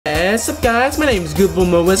What's up, guys? My name is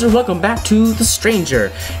GoobleMoWizard. Welcome back to The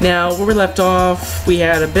Stranger. Now, where we left off, we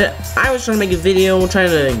had a bit. I was trying to make a video,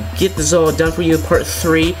 trying to get this all done for you. Part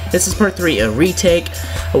 3. This is part 3, a retake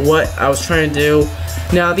of what I was trying to do.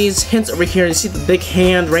 Now, these hints over here, you see the big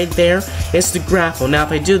hand right there? It's the grapple. Now,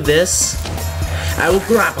 if I do this, I will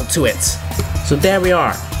grapple to it. So there we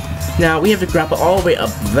are. Now, we have to grapple all the way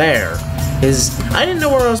up there. I didn't know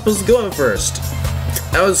where I was supposed to go at first.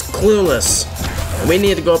 I was clueless. We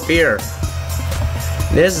need to go up here.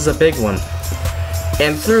 This is a big one.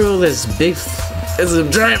 And through this big... It's a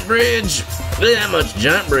giant bridge. Look at that much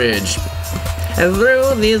giant bridge. And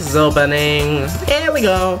through this opening... Here we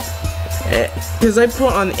go. Because I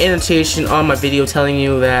put on annotation on my video telling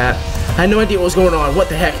you that I had no idea what was going on. What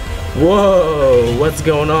the heck? Whoa. What's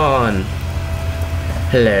going on?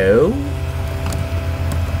 Hello?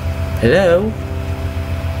 Hello?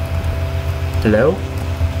 Hello?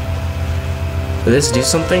 Will this do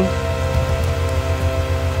something?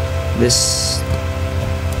 This...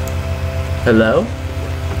 Hello?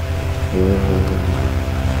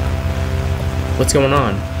 What's going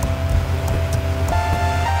on?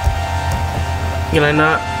 Can I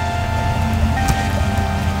not?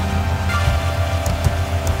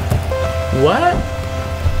 What?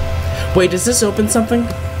 Wait, does this open something?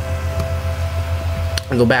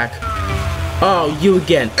 I'll go back. Oh, you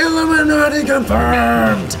again. Illuminati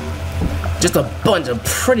confirmed! Just a bunch of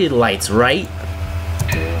pretty lights, right?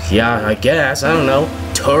 Yeah, I guess. I don't know.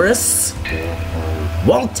 Tourists?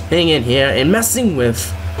 Walking in here and messing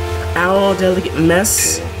with our delicate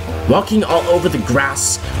mess. Walking all over the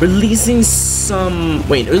grass, releasing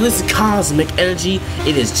releasing cosmic energy.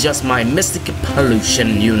 It is just my mystic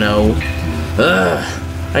pollution, you know. Ugh.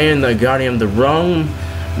 I am the guardian of the wrong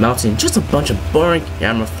mountain. Just a bunch of boring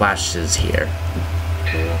camera flashes here.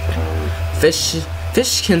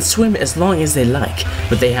 Fish can swim as long as they like,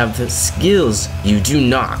 but they have the skills you do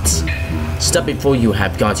not. Stop before you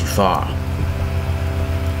have gone too far.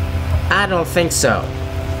 I don't think so,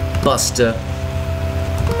 Buster.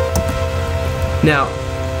 Now,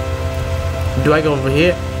 do I go over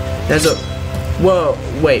here? There's a... Whoa,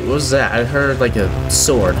 wait, what was that? I heard like a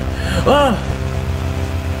sword. Oh!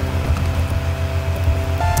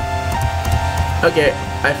 Okay,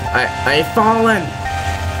 I've fallen.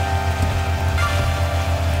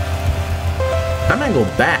 I'm gonna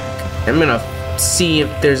go back. I'm gonna see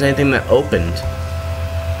if there's anything that opened.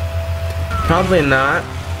 Probably not,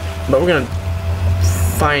 but we're gonna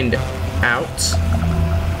find out.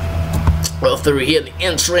 Well, through here, the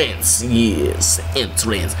entrance. Yes,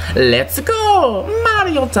 entrance. Let's go!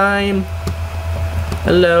 Mario time!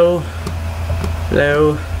 Hello?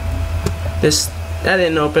 Hello? That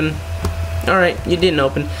didn't open. Alright, you didn't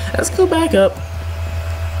open. Let's go back up.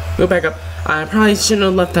 Go back up. I probably shouldn't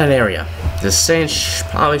have left that area. The Saint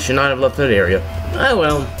probably should not have left that area. Oh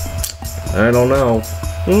well. I don't know.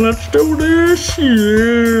 Let's do this,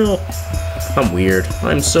 yeah! I'm weird.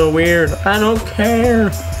 I'm so weird. I don't care.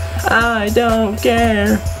 I don't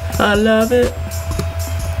care. I love it.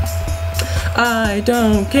 I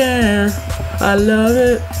don't care. I love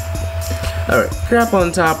it. Alright, crap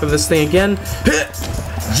on top of this thing again.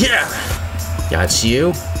 Yeah! Got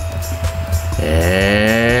you.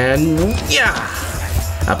 And yeah!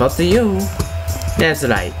 How about the you? That's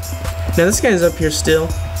right. Now this guy's up here still.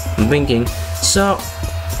 I'm thinking. So,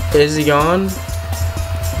 is he gone?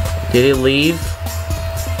 Did he leave?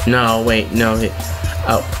 No, wait, no.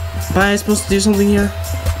 Oh. Am I supposed to do something here?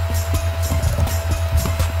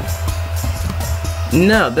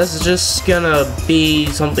 No, this is just gonna be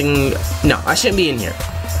something... No, I shouldn't be in here.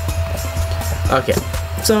 Okay,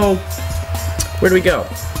 so... Where do we go?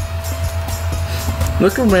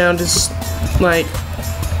 Look around, just like...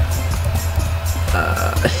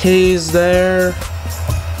 he's there.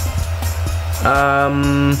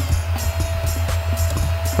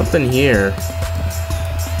 Something here.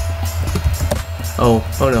 Oh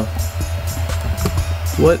no.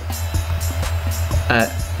 What?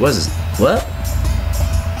 What is this? What?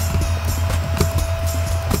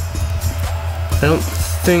 I don't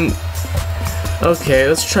think... Okay,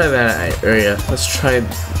 let's try that area. Let's try...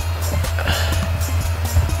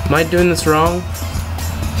 Am I doing this wrong?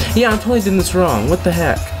 Yeah, I'm totally doing this wrong. What the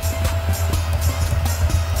heck?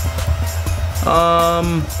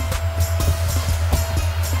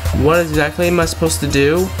 What exactly am I supposed to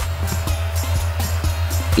do?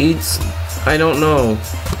 I don't know.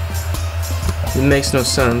 It makes no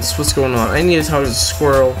sense. What's going on? I need to talk to the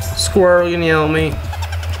squirrel. Squirrel, you can yell at me.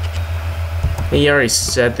 He already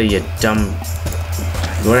said that, you dumb...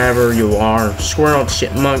 Whatever you are. Squirrel,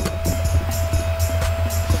 chipmunk.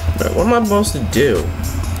 But what am I supposed to do?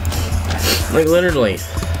 Like, literally.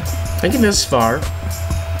 I get this far,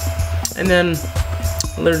 and then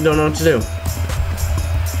I literally don't know what to do.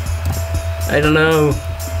 I don't know.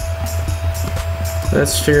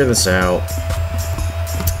 Let's figure this out.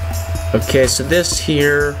 Okay, so this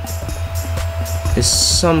here is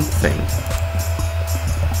something.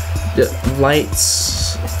 The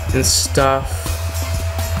lights and stuff.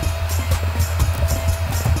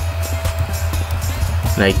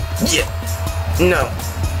 Like, yeah. No.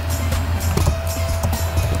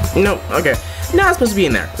 No, okay. Not supposed to be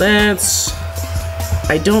in there. Let's...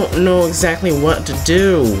 I don't know exactly what to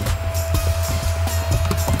do.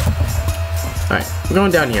 Alright, we're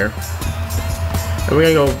going down here. And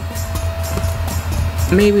we're gonna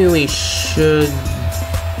go... Maybe we should...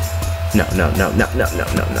 No.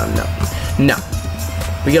 No.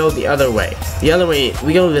 We go the other way. The other way,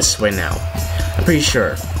 we go this way now. I'm pretty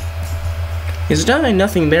sure. There's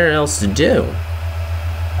nothing there else to do.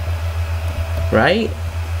 Right?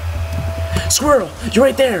 Squirrel! You're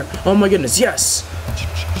right there! Oh my goodness, yes!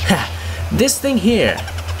 Ha! This thing here,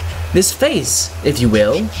 this face, if you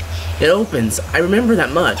will, it opens. I remember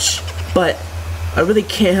that much, but I really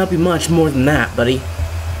can't help you much more than that, buddy.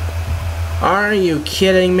 Are you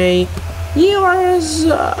kidding me? Yours,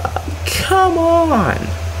 come on!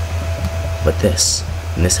 But this,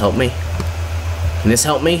 can this help me? Can this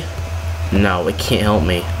help me? No, it can't help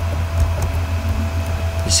me.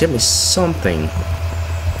 Just give me something.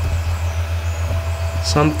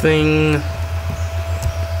 Something.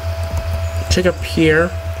 Check up here.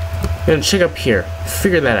 I'm gonna check up here.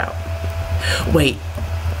 Figure that out. Wait,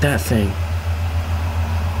 that thing.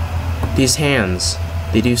 These hands,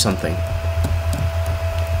 they do something.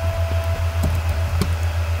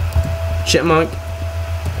 Chipmunk.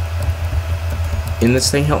 Can this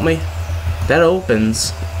thing help me? That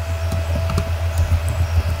opens.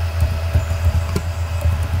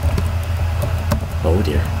 Oh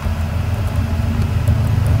dear.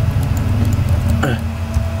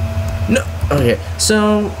 No. Okay.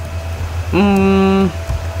 So,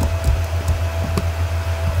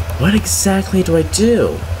 what exactly do I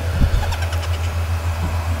do?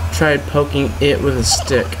 Try poking it with a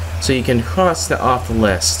stick so you can cross that off the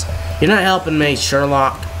list. You're not helping me,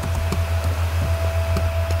 Sherlock.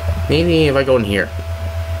 Maybe if I go in here.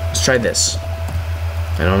 Let's try this.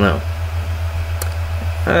 I don't know.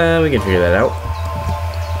 We can figure that out.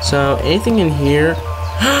 So, anything in here?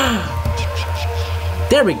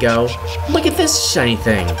 There we go. Look at this shiny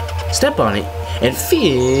thing. Step on it and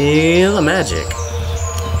feel the magic.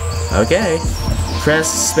 Okay. Press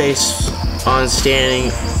space on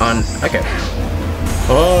standing on... Okay.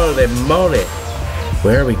 Holy moly.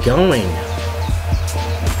 Where are we going?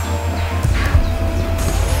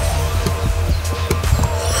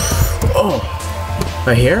 Oh.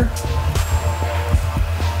 Right here?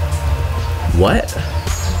 What?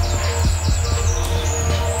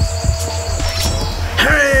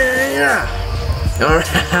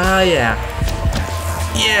 Alright, yeah.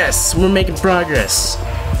 Yes, we're making progress.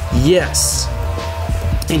 Yes.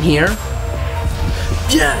 In here?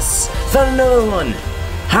 Yes! Found another one!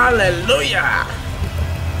 Hallelujah!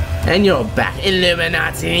 And you're back,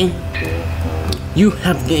 illuminati! You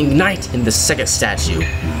have ignited the second statue.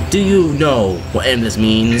 Do you know what endless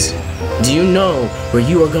means? Do you know where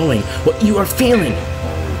you are going? What you are feeling?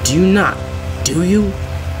 Do you not? Do you?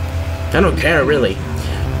 I don't care, really.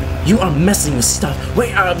 You are messing with stuff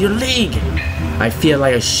way out of your league. I feel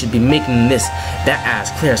like I should be making that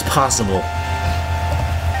as clear as possible.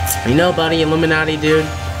 You know, buddy, Illuminati, dude,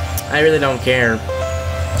 I really don't care.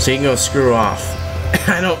 So you can go screw off.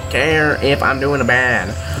 I don't care if I'm doing a bad.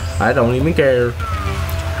 I don't even care.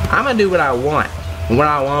 I'm gonna do what I want. And what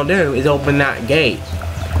I want to do is open that gate.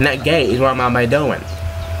 And that gate is what I'm gonna be doing.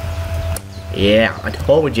 Yeah, I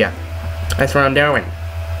told you. That's what I'm doing.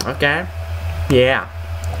 Okay? Yeah.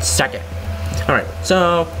 Suck it. Alright,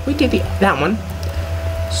 so we did that one.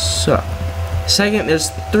 So, second, there's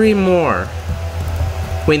 3 more.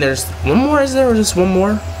 Wait, there's one more? Is there or just one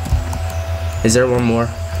more? Is there one more?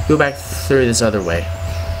 Go back through this other way.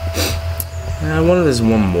 I wonder if there's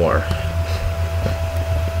one more.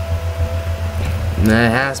 There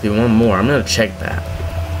has to be one more. I'm gonna check that.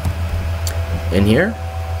 In here?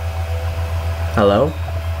 Hello?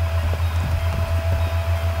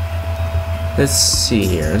 Let's see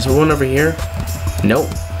here. Is there one over here? Nope.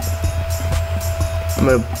 I'm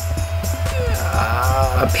gonna...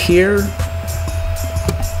 up here?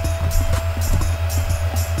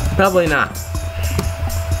 Probably not.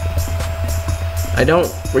 I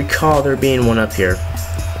don't recall there being one up here.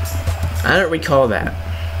 I don't recall that.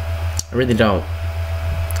 I really don't.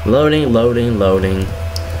 Loading, loading, loading.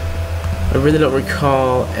 I really don't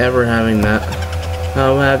recall ever having that.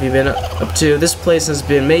 What have you been up to? This place has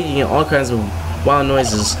been making all kinds of wild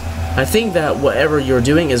noises. I think that whatever you're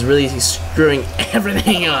doing is really screwing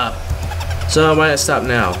everything up. So why not stop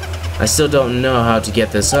now? I still don't know how to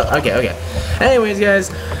get this up. Okay. Anyways, guys,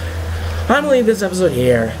 I'm gonna leave this episode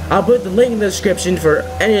here. I'll put the link in the description for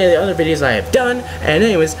any of the other videos I have done. And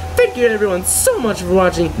anyways, thank you everyone so much for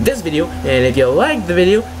watching this video. And if you liked the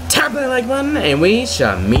video, tap that like button and we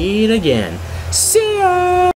shall meet again. See ya!